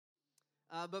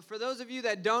But for those of you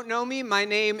that don't know me, my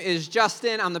name is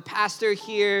Justin. I'm the pastor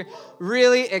here.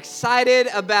 Really excited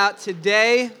about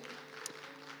today.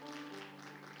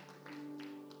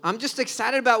 I'm just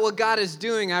excited about what God is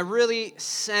doing. I really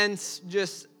sense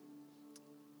just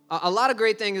a lot of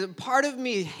great things. Part of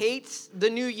me hates the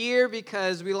new year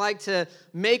because we like to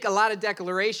make a lot of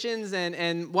declarations,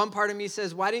 and one part of me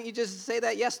says, why didn't you just say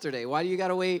that yesterday? Why do you got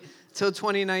to wait till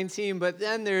 2019? But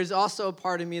then there's also a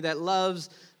part of me that loves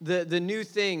the new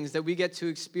things that we get to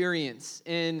experience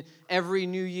in every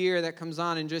new year that comes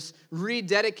on, and just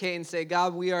rededicate and say,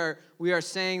 God, we are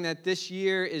saying that this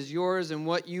year is yours and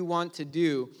what you want to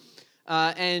do.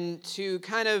 And to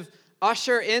kind of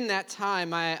usher in that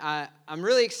time, I'm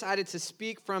really excited to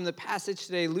speak from the passage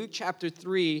today, Luke chapter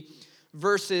 3,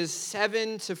 verses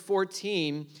 7 to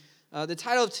 14. The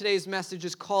title of today's message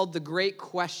is called The Great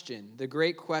Question, The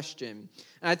Great Question.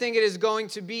 And I think it is going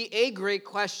to be a great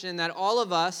question that all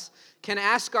of us can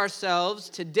ask ourselves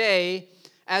today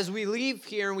as we leave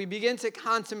here and we begin to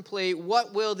contemplate,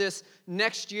 what will this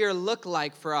next year look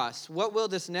like for us? What will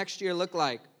this next year look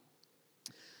like?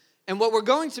 And what we're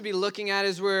going to be looking at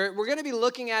is we're going to be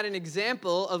looking at an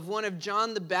example of one of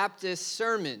John the Baptist's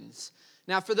sermons.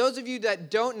 Now, for those of you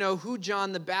that don't know who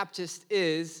John the Baptist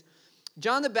is,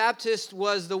 John the Baptist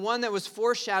was the one that was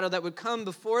foreshadowed that would come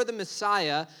before the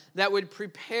Messiah, that would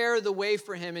prepare the way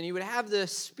for him, and he would have the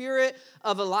spirit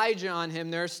of Elijah on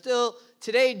him. There are still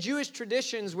today Jewish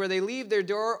traditions where they leave their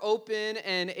door open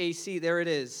and a seat. There it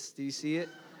is. Do you see it?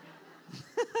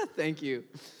 Thank you.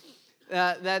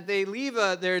 That they leave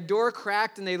their door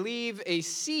cracked and they leave a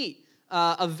seat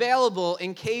available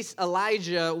in case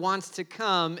Elijah wants to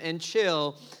come and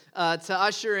chill, to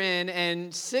usher in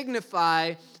and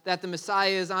signify that the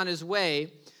Messiah is on his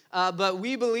way. But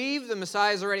we believe the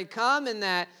Messiah has already come, and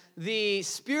that the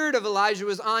spirit of Elijah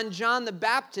was on John the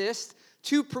Baptist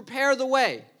to prepare the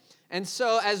way. And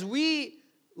so as we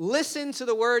listen to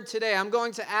the word today, I'm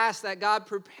going to ask that God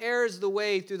prepares the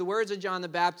way through the words of John the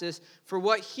Baptist for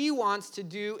what he wants to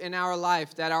do in our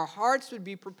life, that our hearts would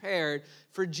be prepared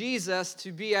for Jesus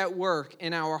to be at work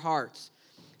in our hearts.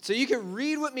 So you can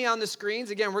read with me on the screens.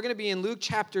 Again, we're going to be in Luke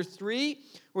chapter 3.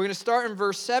 We're going to start in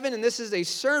verse 7, and this is a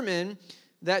sermon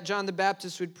that John the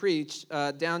Baptist would preach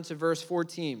down to verse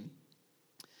 14.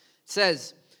 It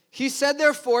says, "He said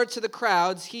therefore to the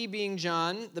crowds, he being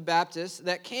John the Baptist,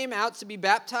 that came out to be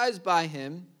baptized by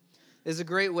him," is a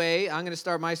great way. I'm going to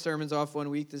start my sermons off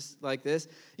one week like this.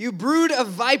 "You brood of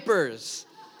vipers,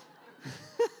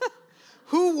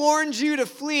 who warned you to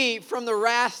flee from the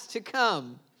wrath to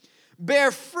come?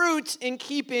 Bear fruit in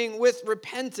keeping with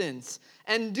repentance,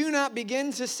 and do not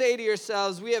begin to say to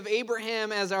yourselves, we have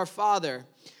Abraham as our father.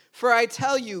 For I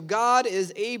tell you, God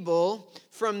is able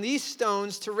from these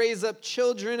stones to raise up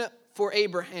children for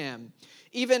Abraham.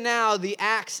 Even now the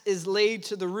axe is laid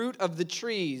to the root of the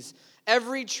trees.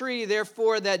 Every tree,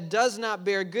 therefore, that does not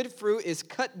bear good fruit is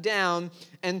cut down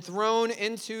and thrown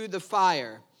into the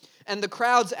fire." And the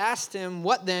crowds asked him,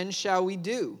 "What then shall we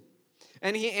do?"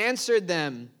 And he answered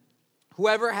them,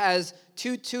 "Whoever has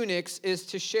 2 tunics is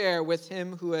to share with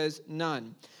him who has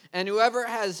none. And whoever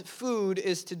has food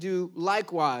is to do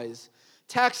likewise."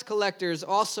 Tax collectors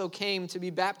also came to be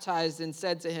baptized and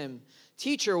said to him,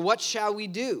 "Teacher, what shall we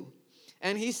do?"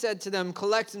 And he said to them,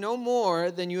 "Collect no more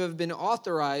than you have been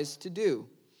authorized to do."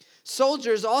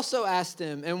 Soldiers also asked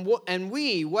him, "And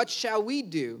we, what shall we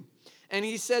do?" And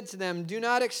he said to them, "Do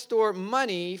not extort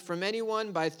money from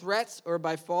anyone by threats or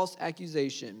by false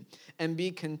accusation, and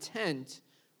be content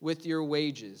with your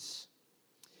wages."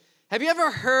 Have you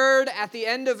ever heard at the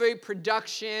end of a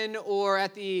production, or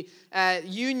at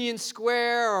Union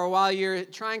Square, or while you're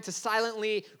trying to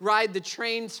silently ride the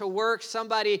train to work,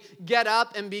 somebody get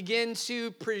up and begin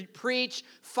to preach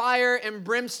fire and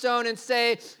brimstone and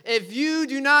say, "If you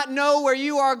do not know where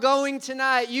you are going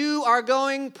tonight, you are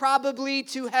going probably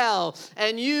to hell,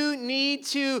 and you need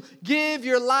to give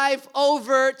your life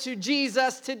over to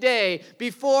Jesus today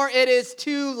before it is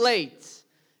too late"?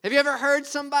 Have you ever heard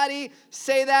somebody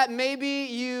say that? Maybe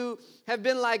you have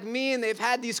been like me and they've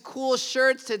had these cool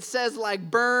shirts that says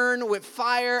like burn with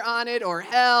fire on it, or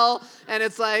hell, and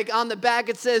it's like on the back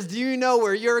it says, "Do you know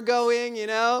where you're going?" You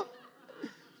know?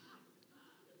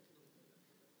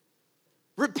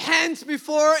 Repent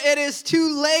before it is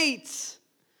too late.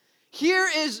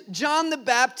 Here is John the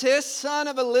Baptist, son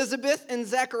of Elizabeth and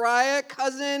Zechariah,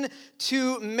 cousin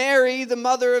to Mary, the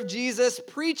mother of Jesus,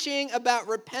 preaching about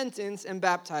repentance and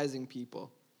baptizing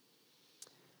people.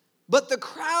 But the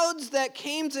crowds that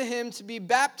came to him to be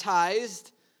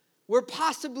baptized were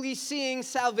possibly seeing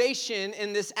salvation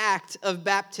in this act of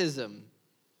baptism.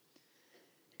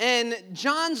 And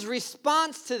John's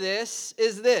response to this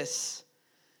is this: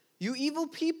 "You evil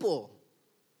people,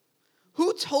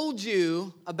 who told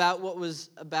you about what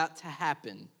was about to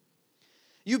happen?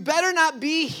 You better not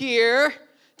be here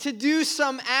to do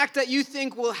some act that you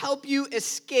think will help you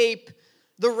escape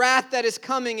the wrath that is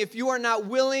coming if you are not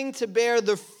willing to bear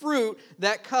the fruit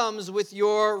that comes with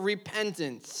your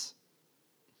repentance."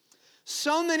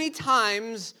 So many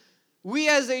times, we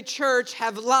as a church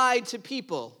have lied to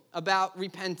people about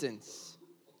repentance.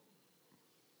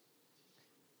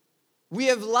 We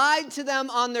have lied to them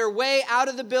on their way out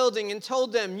of the building and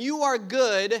told them, "You are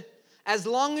good. As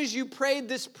long as you prayed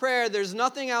this prayer, there's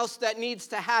nothing else that needs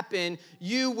to happen.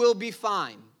 You will be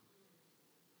fine."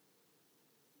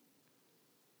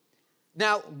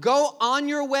 Now, go on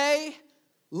your way.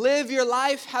 Live your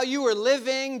life how you are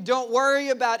living. Don't worry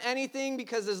about anything,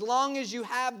 because as long as you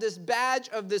have this badge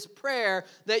of this prayer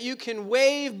that you can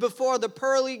wave before the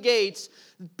pearly gates,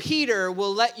 Peter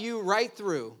will let you right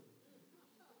through.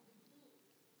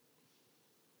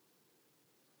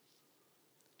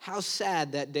 How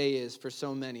sad that day is for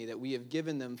so many that we have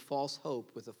given them false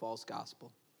hope with a false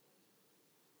gospel.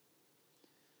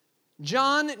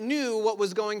 John knew what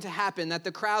was going to happen, that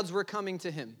the crowds were coming to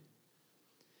him.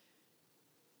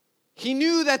 He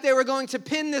knew that they were going to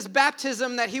pin this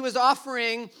baptism that he was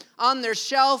offering on their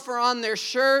shelf or on their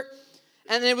shirt,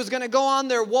 and it was going to go on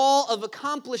their wall of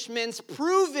accomplishments,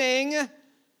 proving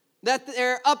that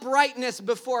their uprightness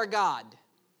before God.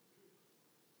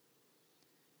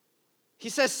 He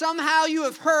says, somehow you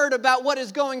have heard about what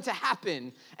is going to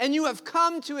happen, and you have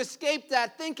come to escape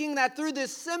that, thinking that through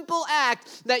this simple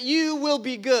act that you will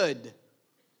be good.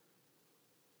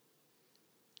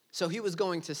 So he was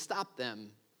going to stop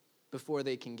them before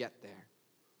they can get there.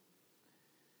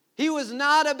 He was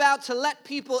not about to let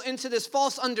people into this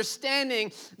false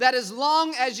understanding that as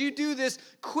long as you do this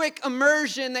quick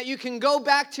immersion, that you can go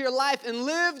back to your life and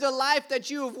live the life that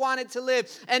you have wanted to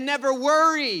live and never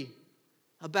worry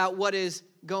about what is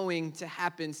going to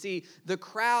happen. See, the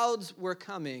crowds were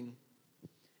coming,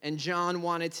 and John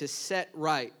wanted to set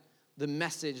right the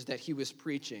message that he was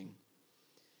preaching.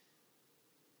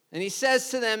 And he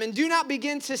says to them, "And do not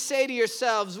begin to say to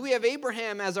yourselves, 'We have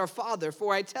Abraham as our father,'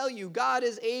 for I tell you, God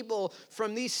is able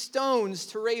from these stones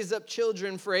to raise up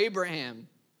children for Abraham.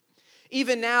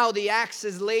 Even now the axe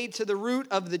is laid to the root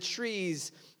of the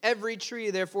trees. Every tree,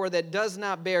 therefore, that does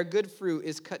not bear good fruit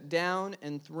is cut down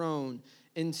and thrown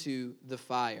into the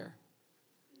fire."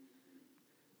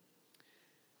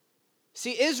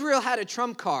 See, Israel had a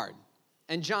trump card,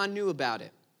 and John knew about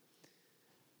it.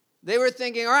 They were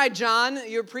thinking, "All right, John,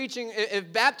 you're preaching,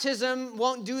 if baptism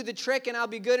won't do the trick and I'll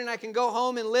be good and I can go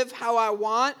home and live how I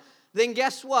want, then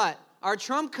guess what? Our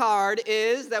trump card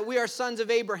is that we are sons of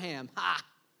Abraham." Ha!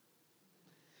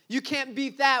 You can't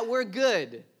beat that. We're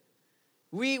good.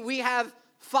 We have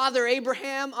Father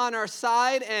Abraham on our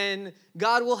side, and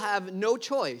God will have no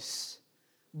choice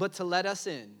but to let us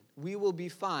in. We will be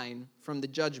fine from the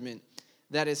judgment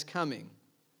that is coming.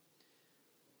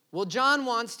 Well, John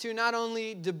wants to not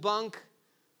only debunk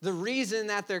the reason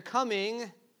that they're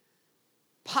coming,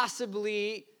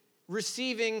 possibly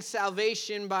receiving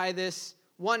salvation by this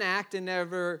one act and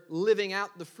never living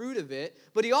out the fruit of it,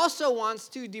 but he also wants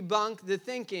to debunk the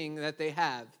thinking that they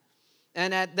have.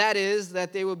 And that is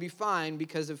that they will be fine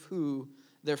because of who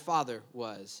their father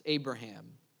was,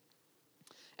 Abraham.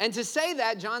 And to say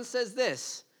that, John says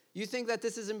this: you think that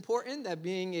this is important, that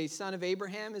being a son of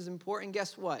Abraham is important?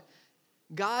 Guess what?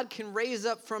 God can raise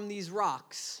up from these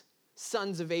rocks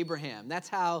sons of Abraham. That's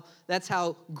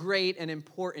how great and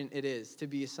important it is to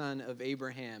be a son of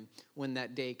Abraham when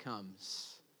that day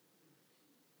comes.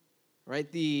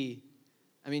 Right?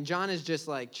 John is just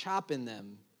like chopping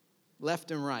them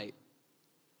left and right.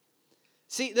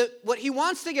 See, what he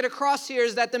wants to get across here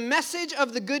is that the message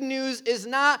of the good news is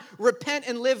not repent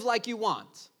and live like you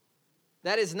want.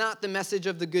 That is not the message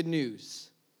of the good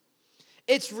news.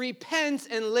 It's repent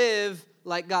and live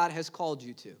like God has called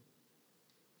you to.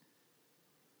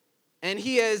 And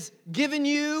he has given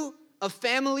you a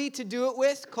family to do it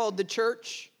with called the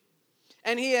church.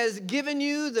 And he has given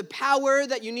you the power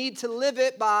that you need to live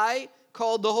it by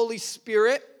called the Holy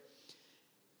Spirit.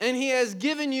 And he has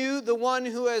given you the one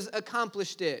who has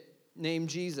accomplished it, named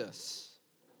Jesus.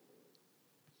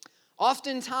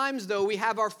 Oftentimes, though, we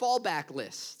have our fallback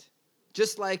list,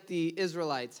 just like the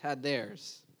Israelites had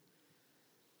theirs.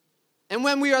 And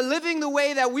when we are living the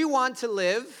way that we want to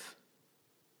live,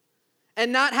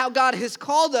 and not how God has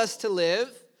called us to live,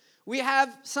 we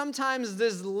have sometimes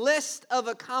this list of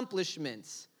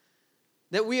accomplishments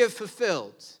that we have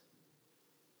fulfilled.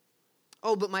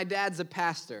 Oh, but my dad's a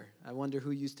pastor. I wonder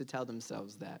who used to tell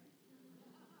themselves that.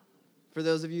 For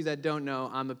those of you that don't know,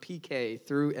 I'm a PK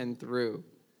through and through.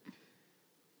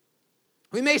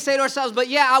 We may say to ourselves, but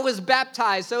yeah, I was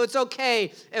baptized, so it's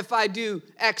okay if I do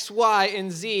X, Y, and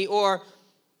Z. Or,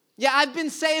 yeah, I've been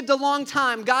saved a long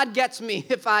time. God gets me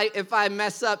if I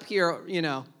mess up here, you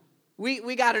know.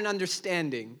 We got an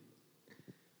understanding.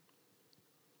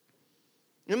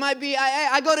 It might be,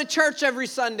 I go to church every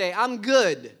Sunday. I'm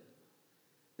good.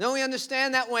 Don't we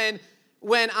understand that when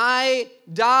I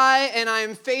die and I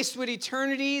am faced with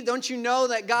eternity, don't you know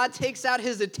that God takes out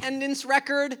his attendance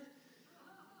record?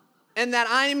 And that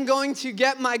I'm going to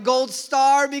get my gold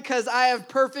star because I have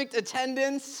perfect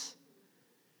attendance?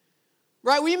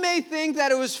 Right? We may think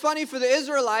that it was funny for the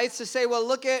Israelites to say, well,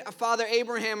 look at Father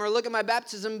Abraham or look at my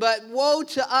baptism, but woe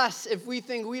to us if we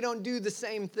think we don't do the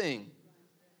same thing.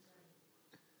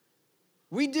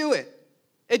 We do it.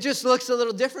 It just looks a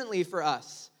little differently for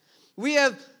us. We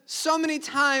have so many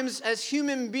times as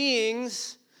human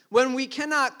beings, when we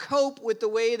cannot cope with the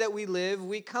way that we live,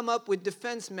 we come up with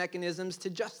defense mechanisms to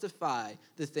justify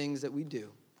the things that we do.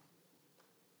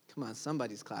 Come on,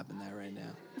 somebody's clapping that right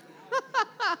now.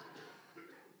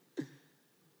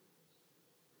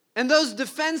 And those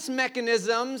defense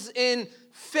mechanisms in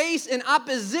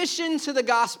opposition to the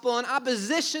gospel, in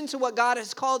opposition to what God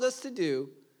has called us to do,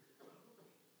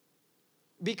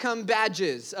 become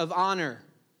badges of honor.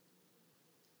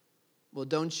 Well,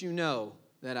 don't you know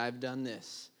that I've done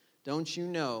this? Don't you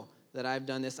know that I've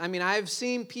done this? I mean, I've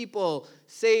seen people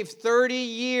save 30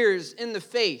 years in the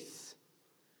faith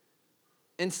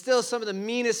and still some of the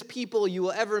meanest people you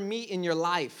will ever meet in your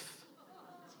life.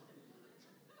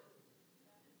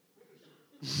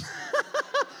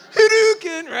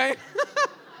 Hadouken, right?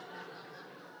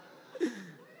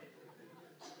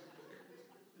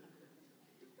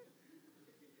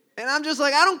 And I'm just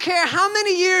like, I don't care how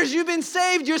many years you've been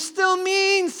saved, you're still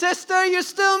mean, sister. You're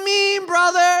still mean,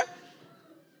 brother.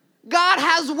 God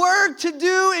has work to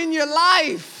do in your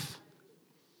life.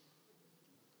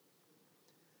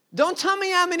 Don't tell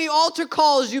me how many altar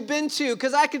calls you've been to,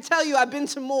 because I can tell you I've been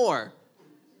to more.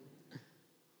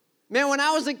 Man, when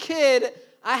I was a kid,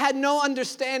 I had no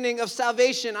understanding of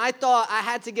salvation. I thought I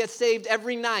had to get saved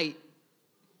every night.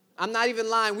 I'm not even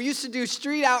lying. We used to do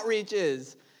street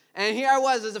outreaches. And here I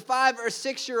was as a 5 or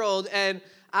 6-year-old, and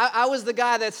I was the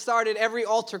guy that started every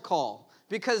altar call.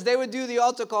 Because they would do the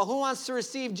altar call, who wants to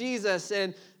receive Jesus?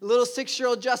 And little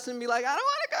 6-year-old Justin would be like, I don't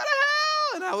want to go to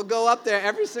hell. And I would go up there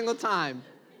every single time.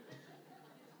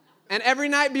 And every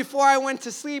night before I went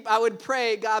to sleep, I would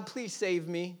pray, God, please save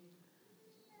me.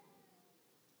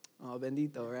 Oh,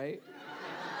 bendito, right?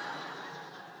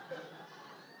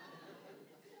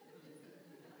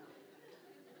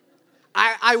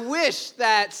 I wish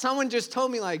that someone just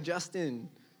told me, like, Justin,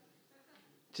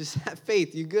 just have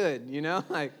faith, you're good, you know?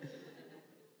 Like,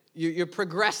 you're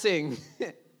progressing.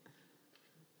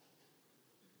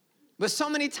 But so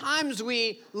many times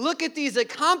we look at these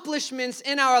accomplishments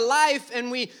in our life and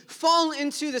we fall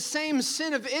into the same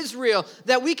sin of Israel,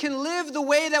 that we can live the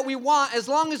way that we want as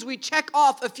long as we check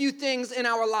off a few things in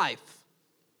our life.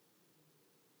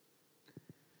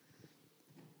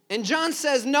 And John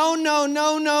says, no, no,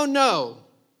 no, no, no.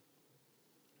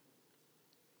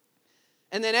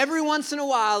 And then every once in a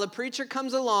while, a preacher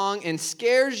comes along and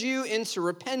scares you into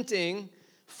repenting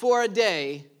for a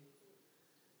day.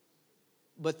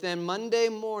 But then Monday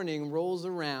morning rolls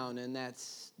around and that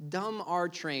dumb R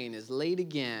train is late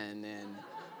again. And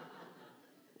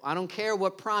I don't care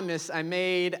what promise I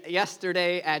made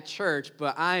yesterday at church,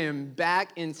 but I am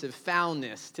back into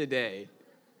foulness today.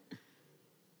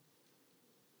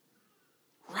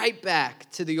 Right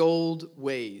back to the old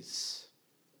ways.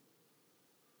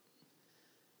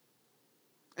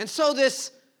 And so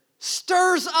this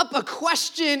stirs up a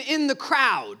question in the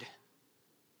crowd.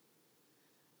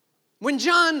 When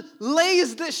John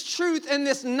lays this truth and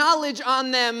this knowledge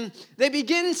on them, they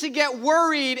begin to get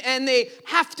worried and they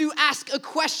have to ask a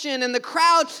question. And the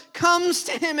crowd comes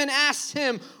to him and asks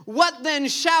him, what then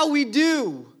shall we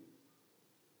do?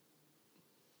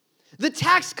 The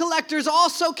tax collectors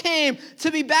also came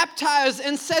to be baptized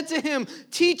and said to him,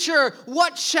 Teacher,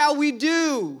 what shall we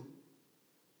do?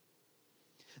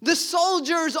 The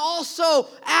soldiers also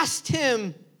asked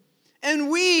him,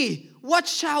 and we, what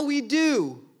shall we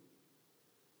do?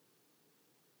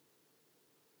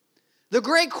 The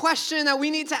great question that we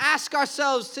need to ask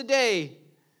ourselves today,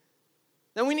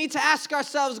 that we need to ask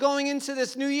ourselves going into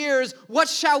this new year is, what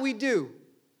shall we do?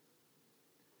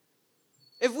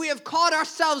 If we have caught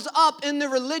ourselves up in the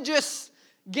religious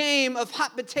game of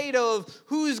hot potato of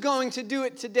who's going to do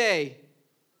it today,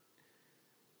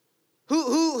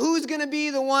 Who's going to be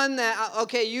the one that,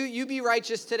 okay, you be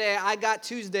righteous today. I got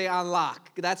Tuesday on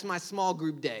lock. That's my small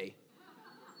group day.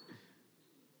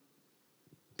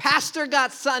 Pastor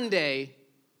got Sunday.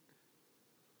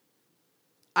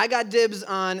 I got dibs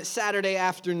on Saturday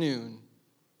afternoon.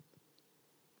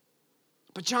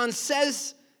 But John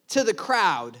says to the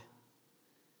crowd,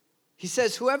 he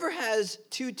says, whoever has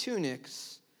 2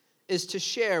 tunics is to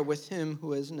share with him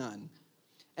who has none,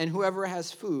 and whoever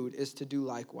has food is to do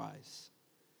likewise.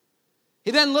 He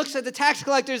then looks at the tax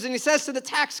collectors and he says to the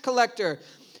tax collector,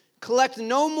 collect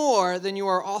no more than you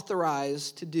are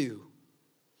authorized to do.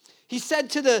 He said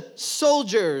to the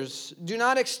soldiers, do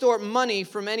not extort money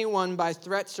from anyone by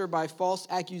threats or by false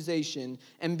accusation,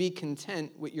 and be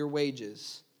content with your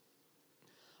wages.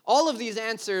 All of these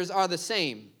answers are the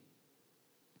same.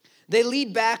 They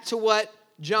lead back to what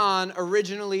John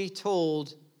originally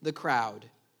told the crowd.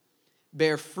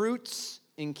 Bear fruits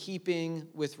in keeping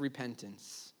with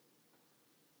repentance.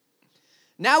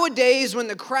 Nowadays, when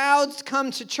the crowds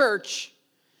come to church,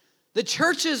 the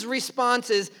church's response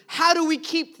is, how do we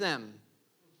keep them?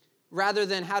 Rather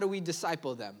than how do we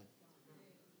disciple them?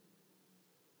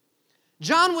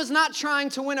 John was not trying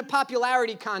to win a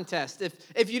popularity contest,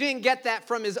 if you didn't get that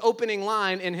from his opening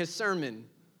line in his sermon.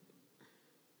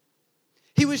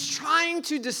 He was trying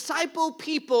to disciple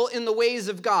people in the ways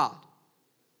of God.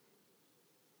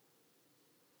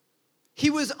 He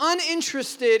was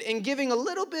uninterested in giving a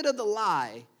little bit of the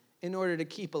lie in order to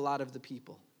keep a lot of the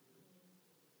people.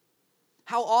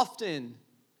 How often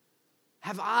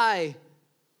have I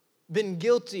been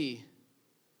guilty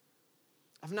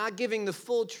of not giving the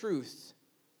full truth,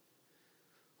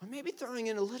 or maybe throwing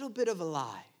in a little bit of a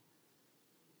lie,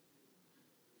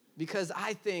 because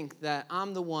I think that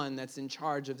I'm the one that's in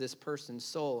charge of this person's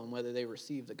soul and whether they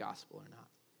receive the gospel or not?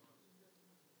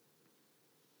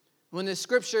 When the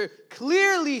scripture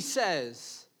clearly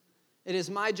says, it is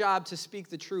my job to speak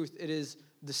the truth, it is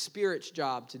the Spirit's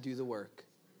job to do the work.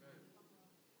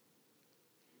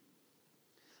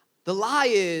 The lie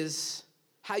is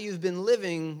how you've been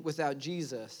living without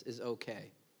Jesus is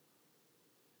okay.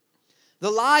 The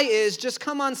lie is just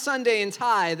come on Sunday and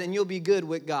tithe and you'll be good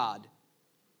with God.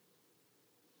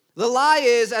 The lie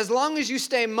is as long as you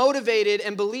stay motivated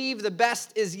and believe the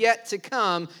best is yet to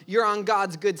come, you're on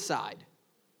God's good side.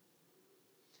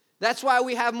 That's why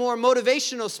we have more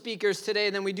motivational speakers today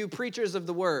than we do preachers of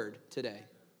the word today.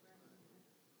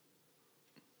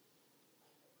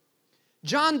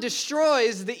 John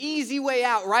destroys the easy way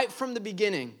out right from the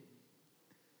beginning.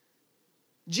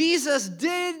 Jesus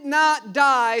did not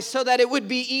die so that it would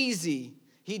be easy.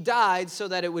 He died so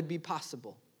that it would be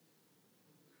possible.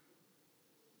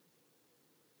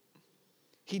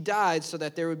 He died so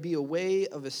that there would be a way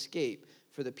of escape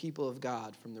for the people of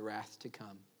God from the wrath to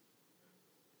come.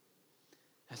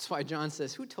 That's why John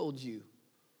says, who told you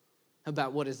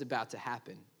about what is about to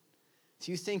happen?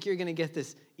 Do you think you're going to get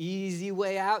this easy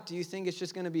way out? Do you think it's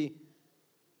just going to be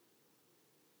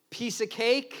piece of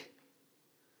cake?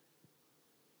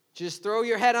 Just throw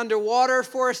your head underwater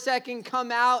for a second,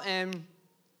 come out, and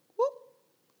whoop,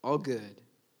 all good.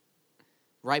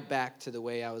 Right back to the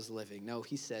way I was living. No,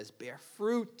 he says, bear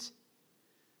fruit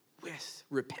with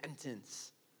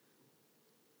repentance.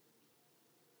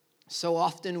 So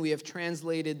often we have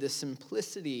translated the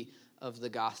simplicity of the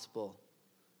gospel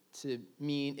to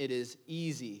mean it is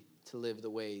easy to live the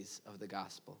ways of the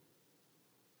gospel.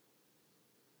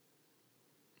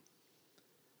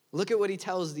 Look at what he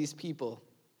tells these people.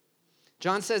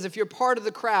 John says, if you're part of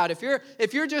the crowd, if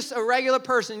you're just a regular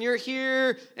person, you're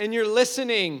here and you're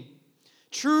listening,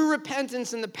 true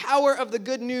repentance and the power of the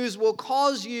good news will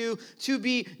cause you to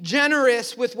be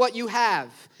generous with what you have,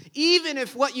 even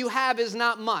if what you have is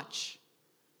not much.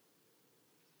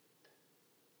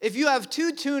 If you have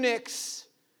 2 tunics,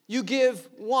 you give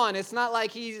 1. It's not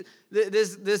like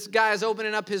this guy is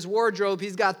opening up his wardrobe.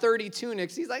 He's got 30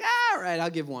 tunics. He's like, all right, I'll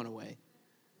give 1 away.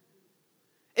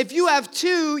 If you have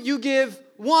 2, you give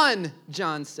 1,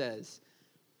 John says.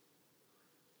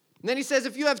 And then he says,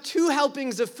 if you have 2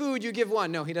 helpings of food, you give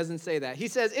 1. No, he doesn't say that. He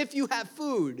says, if you have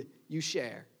food, you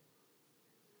share.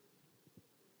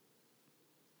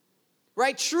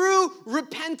 Right? True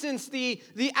repentance, the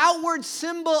outward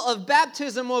symbol of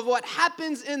baptism of what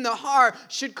happens in the heart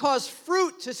should cause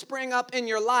fruit to spring up in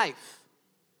your life.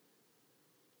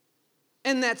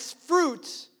 And that's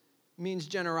fruit means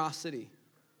generosity.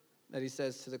 That he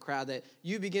says to the crowd, that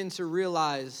you begin to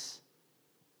realize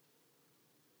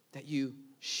that you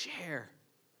share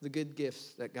the good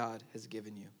gifts that God has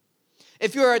given you.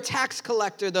 If you're a tax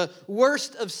collector, the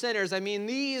worst of sinners, I mean,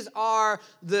 these are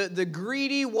the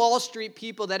greedy Wall Street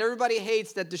people that everybody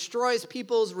hates, that destroys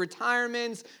people's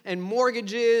retirements and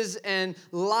mortgages and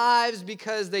lives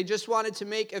because they just wanted to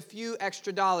make a few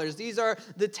extra dollars. These are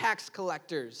the tax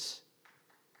collectors.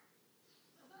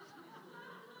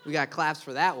 We got claps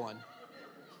for that one.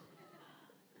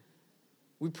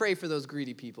 We pray for those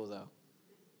greedy people, though.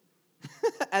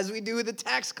 As we do with the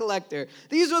tax collector.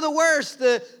 These were the worst.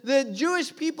 The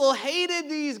Jewish people hated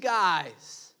these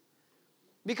guys.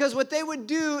 Because what they would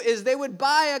do is they would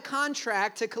buy a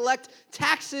contract to collect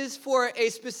taxes for a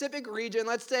specific region,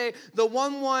 let's say the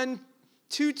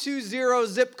 11220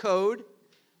 zip code,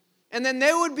 and then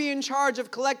they would be in charge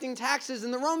of collecting taxes,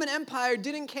 and the Roman Empire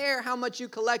didn't care how much you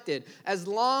collected as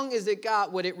long as it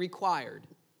got what it required.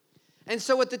 And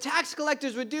so what the tax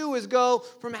collectors would do is go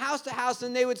from house to house,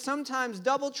 and they would sometimes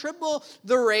double, triple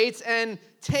the rates and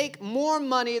take more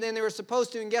money than they were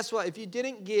supposed to. And guess what? If you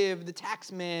didn't give the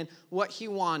tax man what he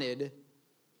wanted,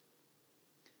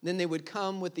 then they would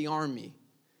come with the army.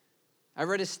 I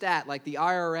read a stat like the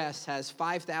IRS has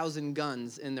 5,000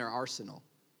 guns in their arsenal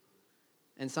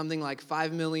and something like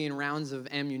 5 million rounds of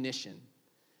ammunition.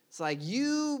 It's like,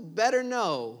 you better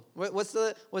know. What's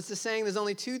the saying? There's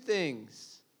only two things.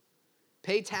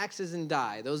 Pay taxes and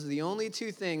die. Those are the only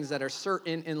two things that are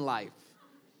certain in life.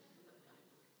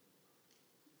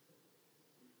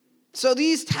 So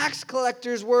these tax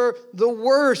collectors were the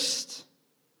worst.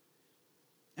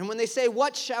 And when they say,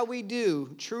 what shall we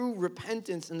do? True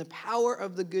repentance and the power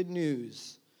of the good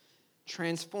news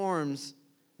transforms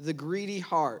the greedy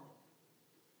heart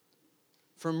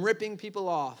from ripping people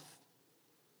off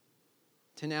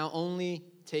to now only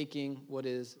taking what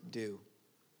is due.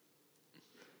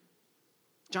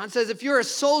 John says if you're a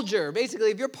soldier, basically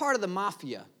if you're part of the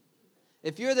mafia,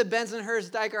 if you're the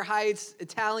Bensonhurst Dyker Heights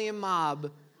Italian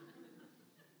mob,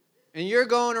 and you're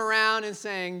going around and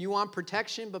saying you want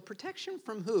protection, but protection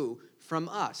from who? From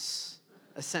us,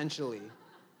 essentially.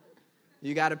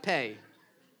 You got to pay.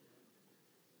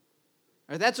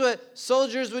 Or that's what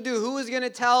soldiers would do. Who was going to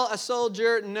tell a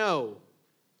soldier no?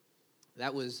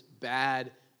 That was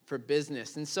bad for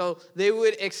business. And so they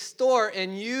would extort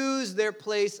and use their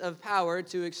place of power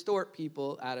to extort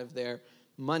people out of their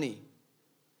money.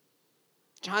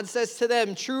 John says to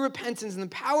them, true repentance and the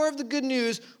power of the good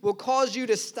news will cause you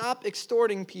to stop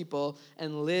extorting people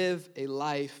and live a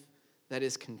life that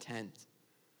is content.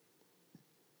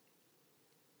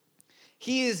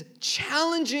 He is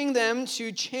challenging them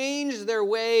to change their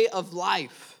way of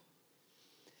life.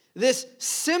 This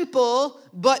simple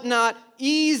but not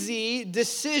easy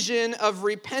decision of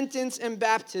repentance and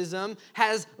baptism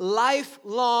has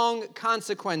lifelong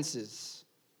consequences.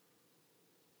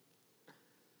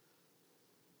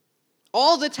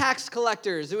 All the tax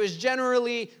collectors, it was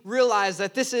generally realized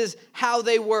that this is how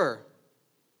they were.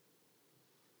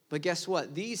 But guess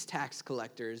what? These tax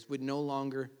collectors would no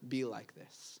longer be like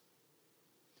this.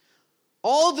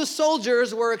 All the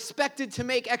soldiers were expected to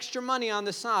make extra money on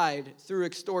the side through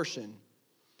extortion,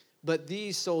 but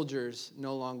these soldiers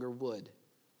no longer would.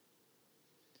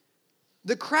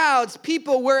 The crowds,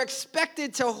 people, were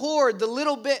expected to hoard the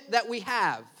little bit that we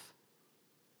have,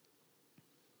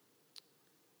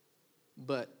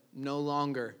 but no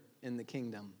longer in the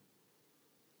kingdom.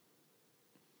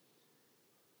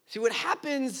 See, what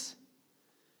happens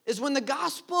is when the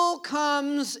gospel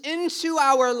comes into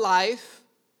our life,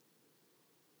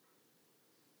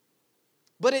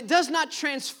 but it does not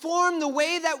transform the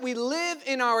way that we live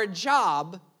in our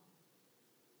job,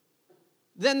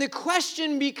 then the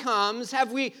question becomes,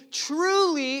 have we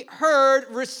truly heard,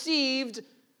 received,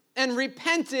 and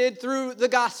repented through the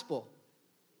gospel?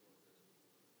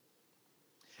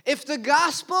 If the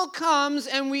gospel comes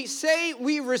and we say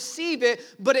we receive it,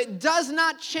 but it does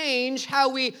not change how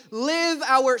we live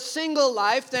our single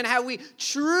life, then have we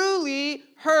truly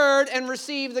heard and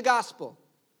received the gospel?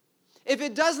 If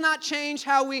it does not change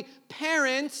how we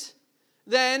parent,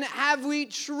 then have we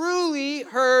truly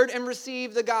heard and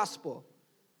received the gospel?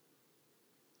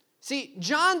 See,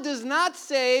 John does not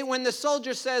say when the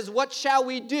soldier says, what shall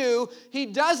we do? He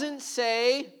doesn't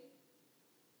say,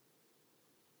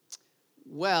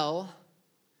 well,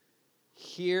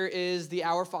 here is the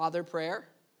Our Father prayer.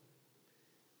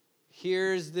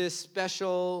 Here's this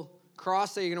special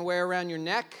cross that you're going to wear around your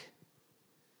neck.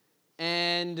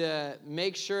 And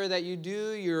make sure that you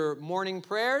do your morning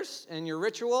prayers and your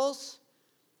rituals,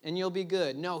 and you'll be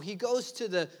good. No, he goes to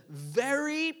the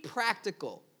very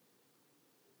practical,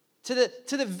 to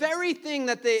the very thing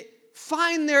that they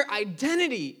find their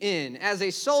identity in as a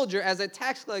soldier, as a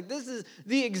tax collector. This is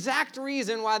the exact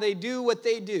reason why they do what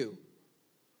they do.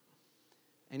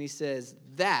 And he says,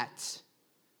 that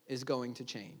is going to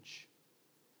change.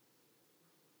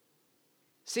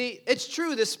 See, it's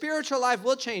true, the spiritual life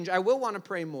will change. I will want to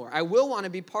pray more. I will want to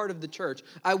be part of the church.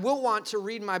 I will want to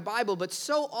read my Bible. But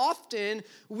so often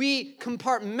we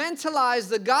compartmentalize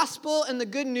the gospel and the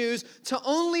good news to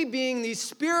only being these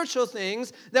spiritual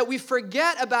things that we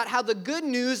forget about how the good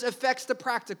news affects the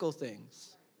practical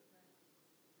things.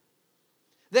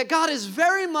 That God is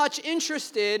very much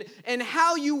interested in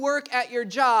how you work at your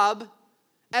job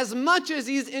as much as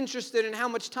he's interested in how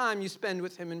much time you spend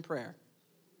with him in prayer.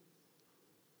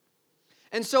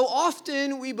 And so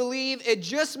often we believe it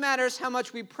just matters how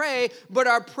much we pray, but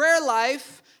our prayer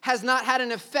life has not had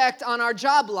an effect on our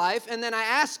job life. And then I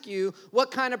ask you, what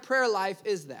kind of prayer life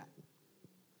is that?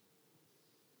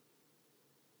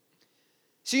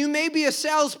 So you may be a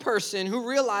salesperson who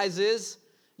realizes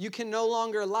you can no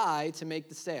longer lie to make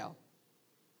the sale.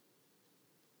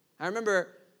 I remember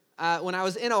when I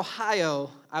was in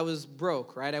Ohio, I was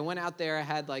broke, right? I went out there, I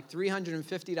had like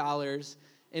 $350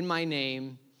 in my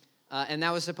name. And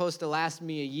that was supposed to last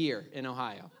me a year in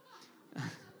Ohio.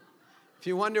 If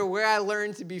you wonder where I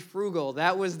learned to be frugal,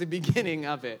 that was the beginning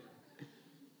of it.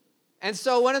 And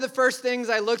so one of the first things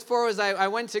I looked for was I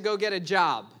went to go get a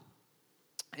job.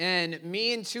 And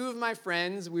me and two of my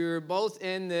friends, we were both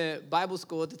in the Bible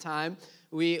school at the time.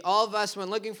 All of us went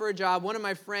looking for a job. One of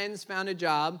my friends found a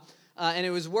job. And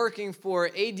it was working for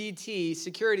ADT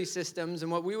Security Systems.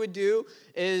 And what we would do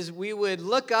is we would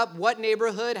look up what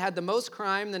neighborhood had the most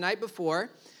crime the night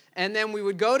before. And then we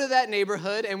would go to that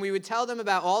neighborhood and we would tell them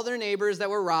about all their neighbors that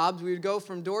were robbed. We would go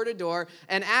from door to door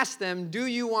and ask them, do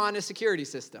you want a security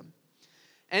system?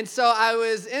 And so I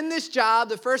was in this job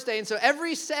the first day. And so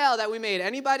every sale that we made,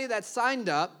 anybody that signed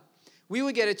up, we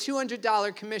would get a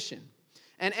 $200 commission.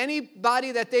 And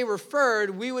anybody that they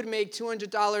referred, we would make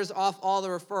 $200 off all the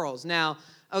referrals. Now,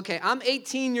 okay, I'm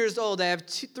 18 years old. I have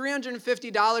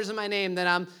 $350 in my name that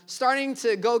I'm starting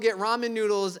to go get ramen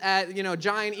noodles at,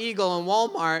 Giant Eagle and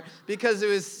Walmart because it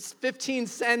was 15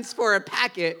 cents for a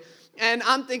packet. And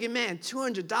I'm thinking, man,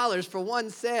 $200 for one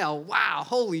sale. Wow,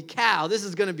 holy cow, this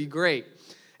is going to be great.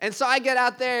 And so I get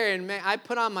out there and I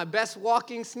put on my best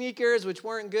walking sneakers, which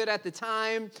weren't good at the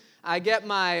time. I get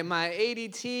my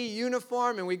ADT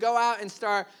uniform, and we go out and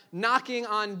start knocking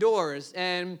on doors.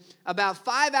 And about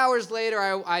 5 hours later,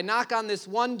 I knock on this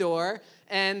one door,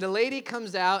 and the lady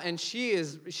comes out, and she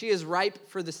is ripe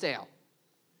for the sale.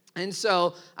 And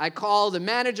so I call the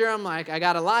manager. I'm like, I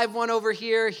got a live one over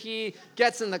here. He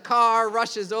gets in the car,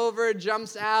 rushes over,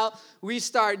 jumps out. We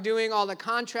start doing all the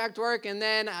contract work. And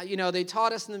then, they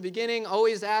taught us in the beginning,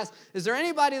 always ask, is there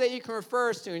anybody that you can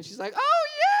refer us to? And she's like, oh,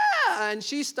 yeah. And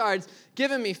she starts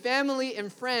giving me family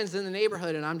and friends in the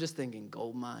neighborhood. And I'm just thinking,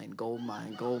 gold mine, gold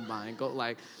mine, gold mine, gold.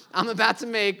 Like, I'm about to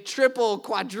make triple,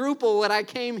 quadruple what I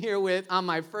came here with on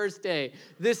my first day.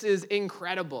 This is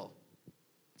incredible.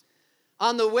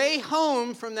 On the way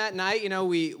home from that night,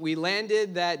 we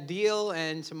landed that deal,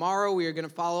 and tomorrow we were going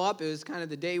to follow up. It was kind of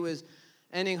the day was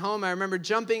ending home. I remember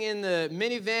jumping in the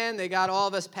minivan. They got all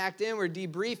of us packed in. We're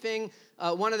debriefing.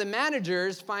 One of the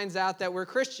managers finds out that we're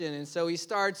Christian, and so he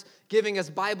starts giving us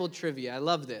Bible trivia. I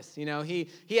love this.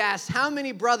 He asks, how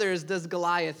many brothers does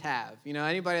Goliath have?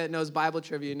 Anybody that knows Bible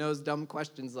trivia knows dumb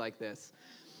questions like this.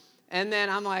 And then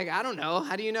I'm like, I don't know.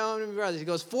 How do you know how many brothers? He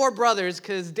goes, 4 brothers,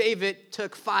 because David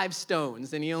took 5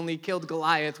 stones, and he only killed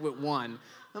Goliath with 1.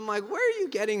 I'm like, where are you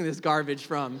getting this garbage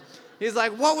from? He's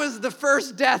like, what was the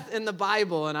first death in the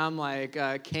Bible? And I'm like,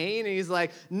 Cain? And he's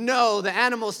like, no, the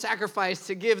animal sacrificed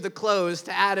to give the clothes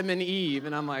to Adam and Eve.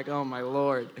 And I'm like, oh, my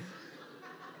Lord.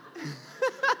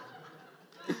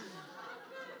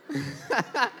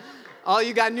 All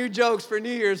you got new jokes for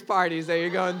New Year's parties that you're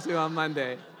going to on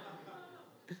Monday.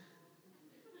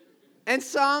 And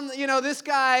this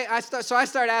guy, I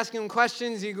start asking him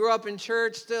questions. He grew up in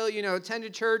church, still,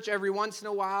 attended church every once in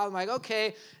a while. I'm like,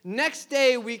 okay. Next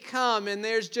day we come, and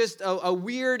there's just a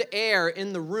weird air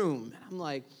in the room. I'm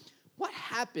like, what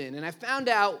happened? And I found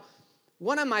out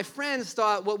one of my friends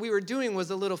thought what we were doing was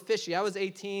a little fishy. I was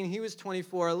 18, he was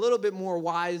 24, a little bit more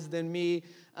wise than me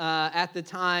at the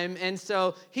time. And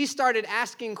so he started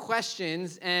asking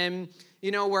questions, and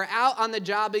we're out on the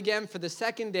job again for the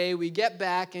second day. We get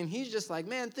back, and he's just like,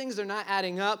 man, things are not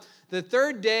adding up. The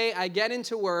third day, I get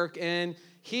into work, and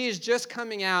he is just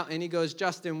coming out, and he goes,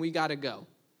 Justin, we got to go.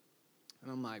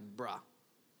 And I'm like, bruh,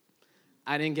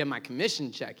 I didn't get my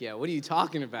commission check yet. What are you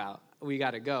talking about? We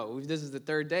got to go. This is the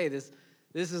third day. This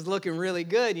is looking really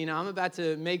good. I'm about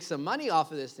to make some money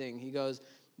off of this thing. He goes,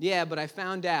 yeah, but I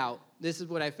found out. This is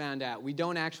what I found out. We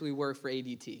don't actually work for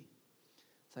ADT.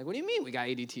 It's like, what do you mean? We got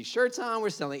ADT shirts on. We're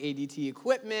selling ADT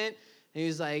equipment. And he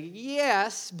was like,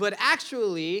 yes, but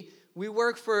actually, we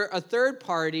work for a third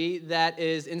party that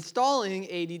is installing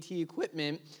ADT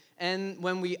equipment. And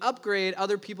when we upgrade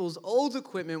other people's old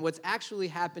equipment, what's actually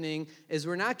happening is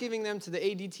we're not giving them to the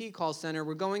ADT call center.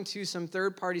 We're going to some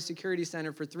third-party security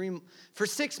center for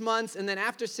 6 months, and then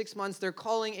after 6 months, they're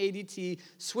calling ADT,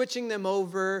 switching them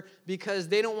over because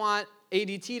they don't want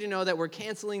ADT to know that we're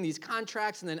canceling these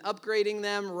contracts and then upgrading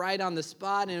them right on the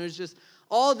spot. And it was just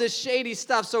all this shady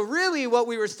stuff. So really what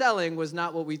we were selling was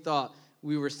not what we thought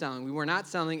we were selling. We were not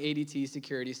selling ADT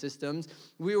security systems.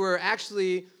 We were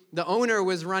actually... The owner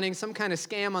was running some kind of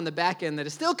scam on the back end that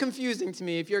is still confusing to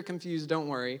me. If you're confused, don't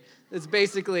worry. That's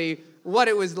basically what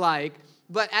it was like.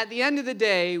 But at the end of the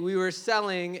day, we were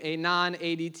selling a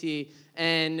non-ADT.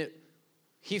 And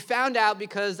he found out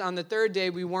because on the third day,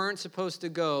 we weren't supposed to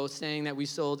go saying that we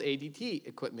sold ADT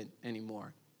equipment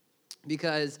anymore.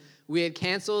 Because we had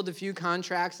canceled a few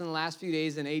contracts in the last few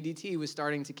days, and ADT was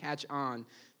starting to catch on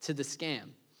to the scam.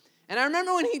 And I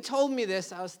remember when he told me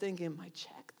this, I was thinking, my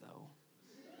check.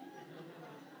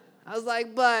 I was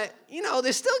like, but,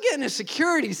 they're still getting a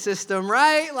security system,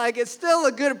 right? Like, it's still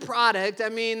a good product. I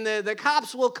mean, the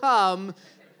cops will come.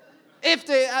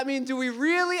 Do we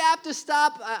really have to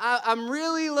stop? I'm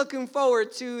really looking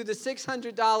forward to the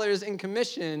 $600 in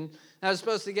commission that I was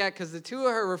supposed to get because the two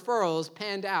of her referrals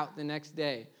panned out the next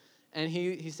day. And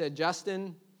he said,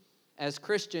 Justin, as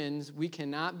Christians, we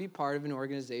cannot be part of an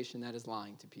organization that is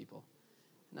lying to people.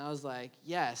 And I was like,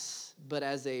 yes, but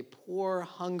as a poor,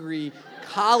 hungry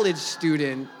college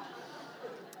student,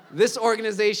 this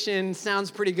organization sounds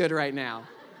pretty good right now.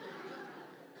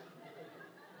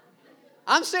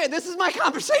 I'm saying, this is my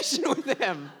conversation with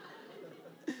him.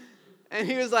 And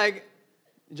he was like,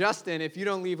 Justin, if you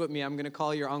don't leave with me, I'm going to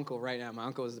call your uncle right now. My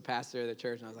uncle was the pastor of the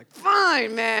church. And I was like,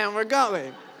 fine, man, we're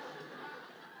going.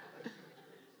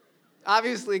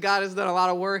 Obviously, God has done a lot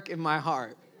of work in my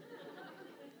heart.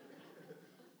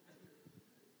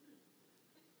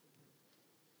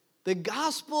 The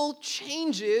gospel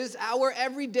changes our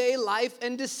everyday life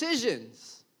and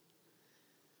decisions.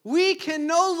 We can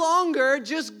no longer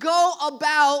just go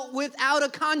about without a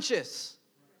conscience.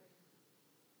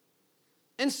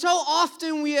 And so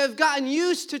often we have gotten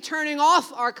used to turning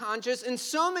off our conscience in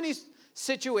so many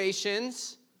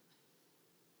situations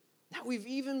that we've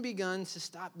even begun to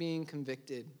stop being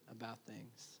convicted about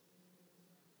things.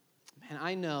 Man,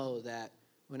 I know that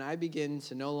when I begin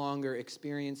to no longer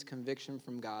experience conviction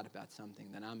from God about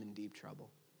something, then I'm in deep trouble.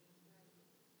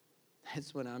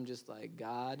 That's when I'm just like,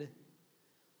 God,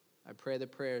 I pray the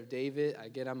prayer of David. I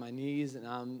get on my knees and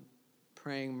I'm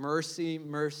praying, mercy,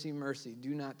 mercy, mercy.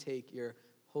 Do not take your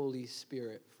Holy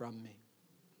Spirit from me.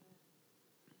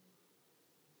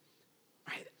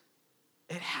 Right?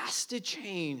 It has to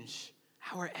change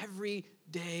our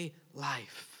everyday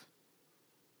life.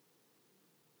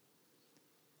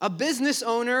 A business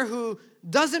owner who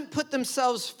doesn't put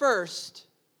themselves first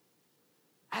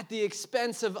at the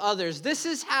expense of others. This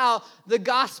is how the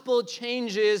gospel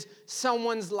changes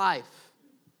someone's life.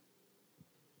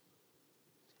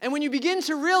 And when you begin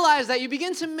to realize that, you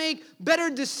begin to make better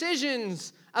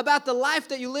decisions about the life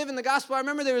that you live in the gospel. I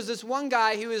remember there was this one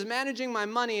guy, he was managing my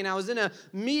money, and I was in a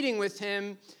meeting with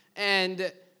him,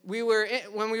 and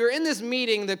when we were in this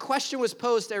meeting, the question was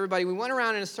posed to everybody. We went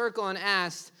around in a circle and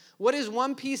asked, what is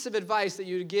one piece of advice that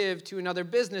you would give to another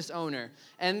business owner?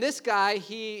 And this guy,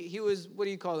 he was, what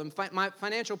do you call him? My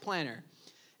financial planner.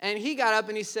 And he got up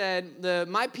and he said,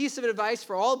 my piece of advice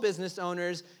for all business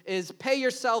owners is pay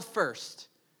yourself first.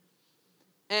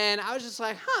 And I was just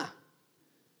like,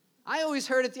 I always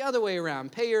heard it the other way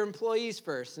around. Pay your employees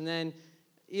first. And then,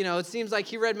 it seems like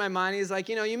he read my mind. He's like,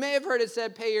 you may have heard it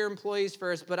said pay your employees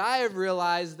first, but I have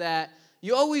realized that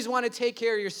you always want to take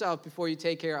care of yourself before you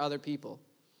take care of other people.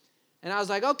 And I was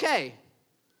like, okay,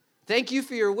 thank you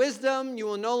for your wisdom. You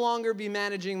will no longer be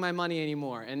managing my money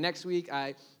anymore. And next week,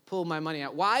 I pulled my money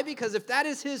out. Why? Because if that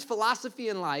is his philosophy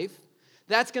in life,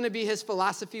 that's going to be his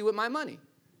philosophy with my money.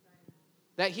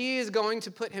 That he is going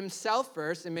to put himself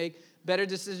first and make better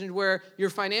decisions, where your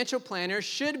financial planner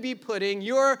should be putting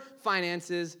your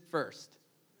finances first.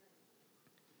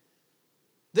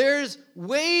 There's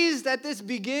ways that this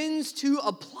begins to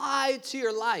apply to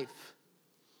your life.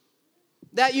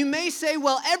 That you may say,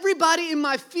 well, everybody in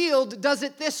my field does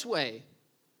it this way.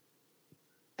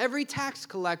 Every tax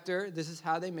collector, this is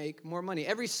how they make more money.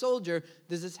 Every soldier,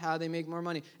 this is how they make more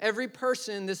money. Every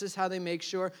person, this is how they make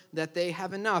sure that they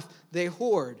have enough. They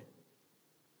hoard.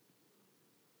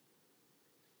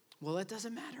 Well, it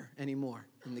doesn't matter anymore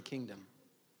in the kingdom.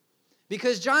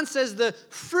 Because John says the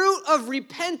fruit of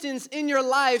repentance in your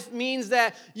life means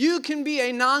that you can be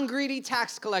a non-greedy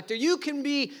tax collector. You can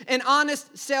be an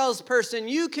honest salesperson.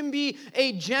 You can be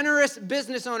a generous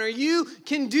business owner. You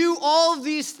can do all of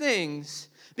these things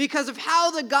because of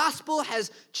how the gospel has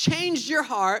changed your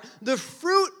heart. The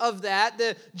fruit of that,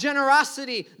 the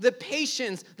generosity, the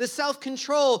patience, the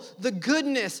self-control, the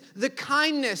goodness, the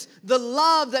kindness, the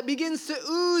love that begins to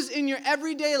ooze in your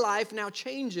everyday life now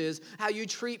changes how you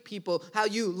treat people, how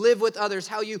you live with others,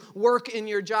 how you work in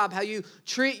your job, how you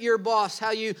treat your boss,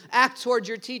 how you act towards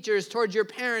your teachers, towards your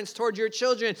parents, towards your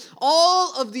children.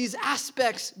 All of these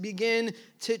aspects begin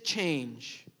to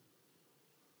change.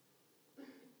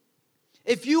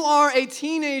 If you are a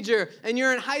teenager and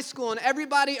you're in high school and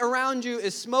everybody around you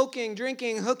is smoking,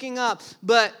 drinking, hooking up,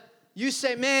 but you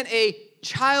say, man, a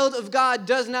child of God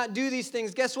does not do these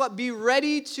things, guess what? Be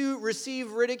ready to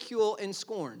receive ridicule and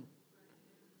scorn.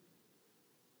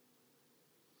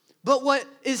 But what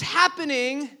is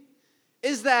happening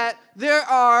is that there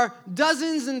are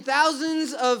dozens and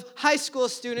thousands of high school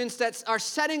students that are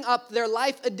setting up their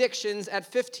life addictions at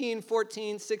 15,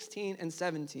 14, 16, and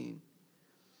 17.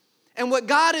 And what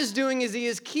God is doing is He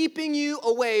is keeping you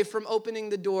away from opening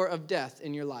the door of death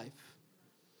in your life.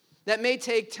 That may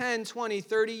take 10, 20,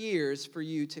 30 years for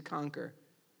you to conquer.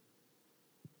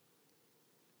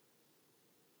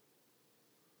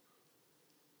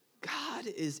 God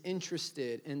is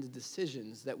interested in the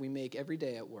decisions that we make every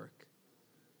day at work.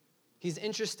 He's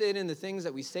interested in the things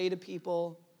that we say to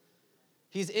people.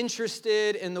 He's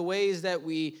interested in the ways that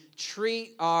we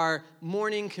treat our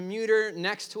morning commuter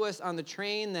next to us on the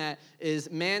train that is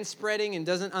manspreading and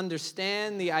doesn't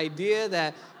understand the idea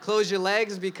that close your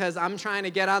legs because I'm trying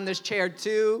to get on this chair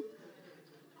too.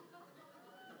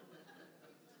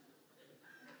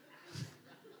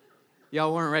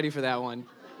 Y'all weren't ready for that one.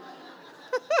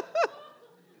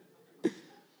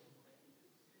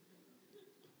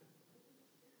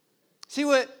 See,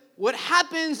 what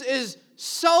happens is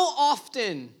so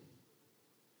often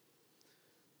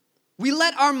we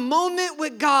let our moment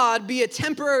with God be a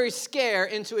temporary scare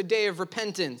into a day of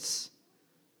repentance.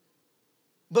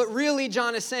 But really,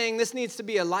 John is saying this needs to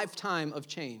be a lifetime of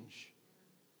change.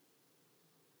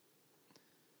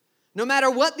 No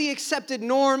matter what the accepted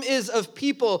norm is of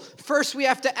people, first we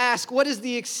have to ask, what is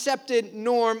the accepted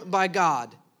norm by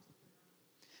God?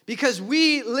 Because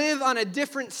we live on a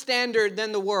different standard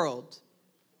than the world.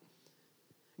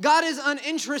 God is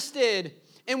uninterested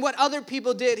in what other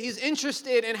people did. He's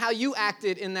interested in how you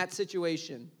acted in that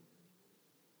situation.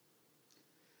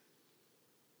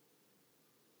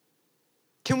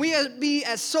 Can we be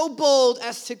as so bold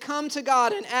as to come to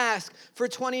God and ask for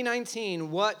 2019,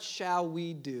 what shall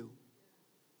we do?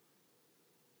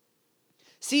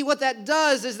 See, what that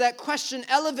does is that question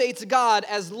elevates God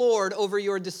as Lord over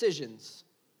your decisions.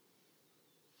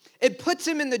 It puts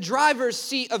Him in the driver's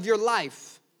seat of your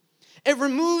life. It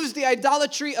removes the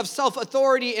idolatry of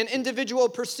self-authority and individual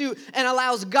pursuit and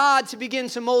allows God to begin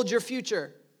to mold your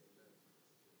future.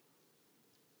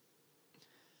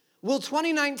 Will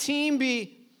 2019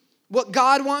 be what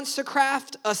God wants to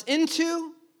craft us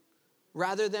into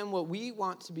rather than what we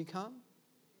want to become?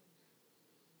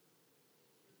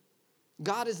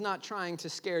 God is not trying to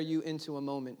scare you into a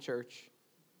moment, church.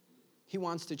 He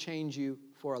wants to change you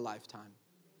for a lifetime.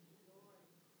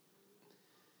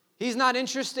 He's not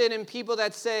interested in people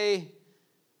that say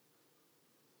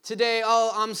today,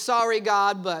 oh, I'm sorry,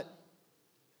 God, but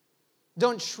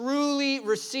don't truly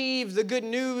receive the good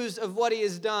news of what He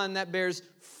has done that bears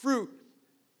fruit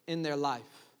in their life.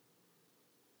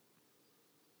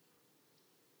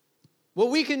 What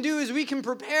we can do is we can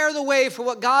prepare the way for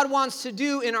what God wants to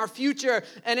do in our future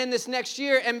and in this next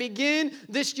year and begin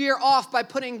this year off by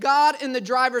putting God in the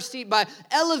driver's seat, by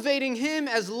elevating Him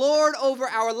as Lord over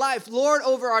our life, Lord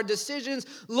over our decisions,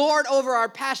 Lord over our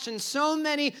passions. So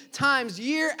many times,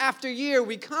 year after year,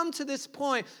 we come to this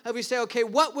point that we say, okay,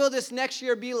 what will this next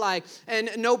year be like? And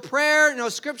no prayer, no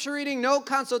scripture reading, no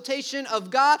consultation of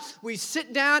God. We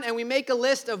sit down and we make a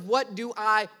list of what do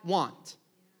I want?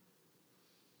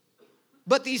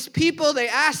 But these people, they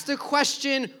ask the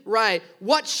question, right,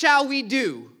 what shall we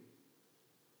do?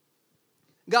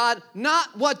 God,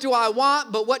 not what do I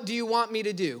want, but what do you want me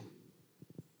to do?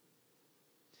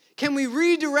 Can we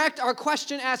redirect our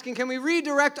question asking? Can we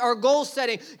redirect our goal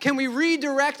setting? Can we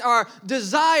redirect our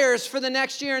desires for the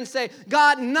next year and say,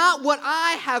 God, not what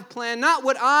I have planned, not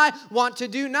what I want to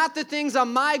do, not the things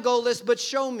on my goal list, but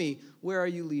show me, where are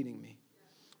you leading me?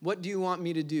 What do you want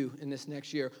me to do in this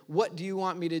next year? What do you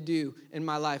want me to do in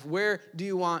my life? Where do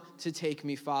you want to take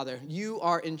me, Father? You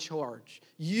are in charge.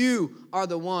 You are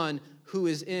the one who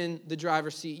is in the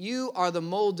driver's seat. You are the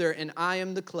molder and I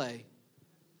am the clay.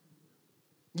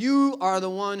 You are the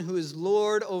one who is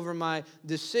Lord over my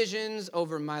decisions,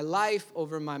 over my life,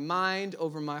 over my mind,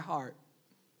 over my heart.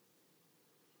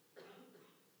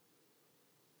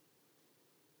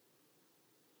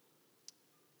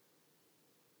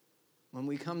 When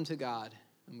we come to God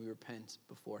and we repent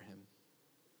before Him,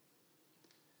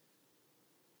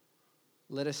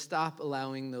 let us stop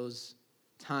allowing those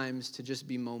times to just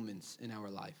be moments in our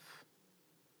life.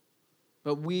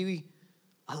 But we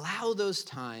allow those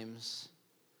times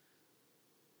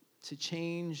to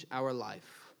change our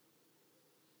life.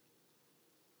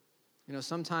 You know,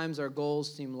 sometimes our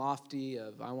goals seem lofty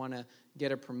of I want to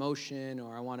get a promotion,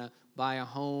 or I want to buy a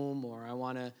home, or I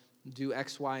want to do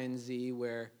X, Y, and Z,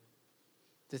 where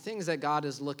the things that God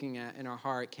is looking at in our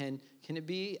heart, can it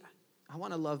be, I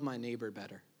want to love my neighbor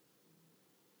better.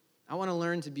 I want to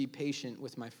learn to be patient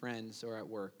with my friends or at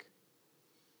work.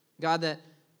 God,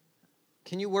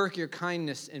 can you work your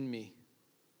kindness in me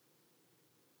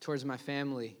towards my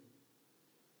family,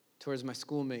 towards my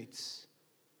schoolmates?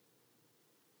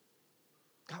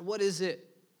 God, what is it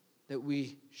that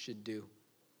we should do?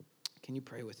 Can you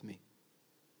pray with me?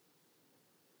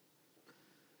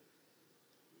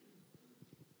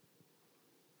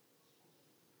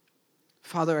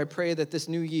 Father, I pray that this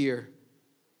new year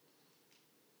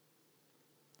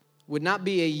would not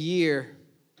be a year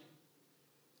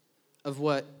of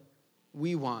what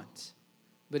we want,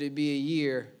 but it'd be a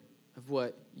year of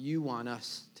what you want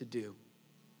us to do.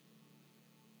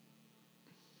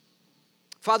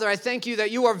 Father, I thank you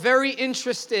that you are very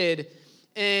interested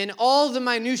in all the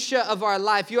minutia of our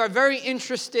life. You are very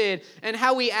interested in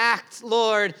how we act,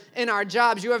 Lord, in our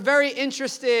jobs. You are very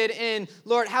interested in,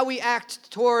 Lord, how we act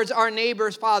towards our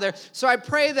neighbors, Father. So I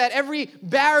pray that every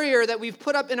barrier that we've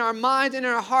put up in our mind and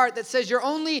in our heart that says you're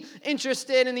only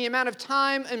interested in the amount of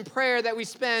time and prayer that we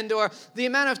spend, or the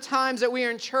amount of times that we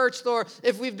are in church, or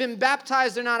if we've been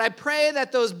baptized or not, I pray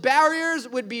that those barriers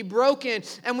would be broken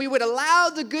and we would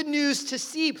allow the good news to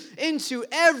seep into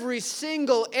every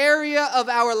single area of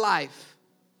our life.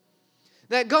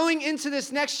 That going into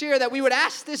this next year, that we would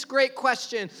ask this great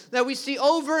question that we see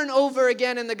over and over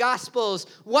again in the Gospels: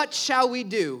 what shall we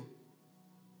do?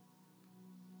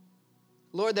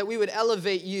 Lord, that we would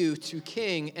elevate you to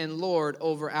King and Lord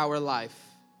over our life.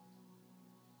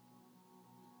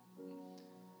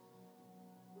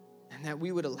 And that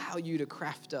we would allow you to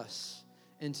craft us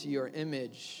into your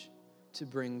image to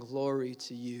bring glory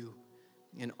to you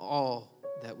in all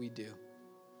that we do.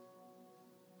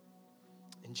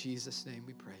 In Jesus' name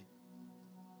we pray.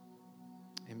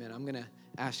 Amen. I'm going to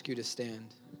ask you to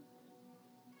stand.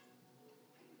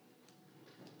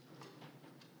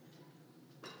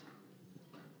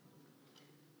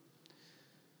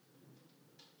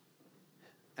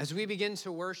 As we begin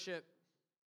to worship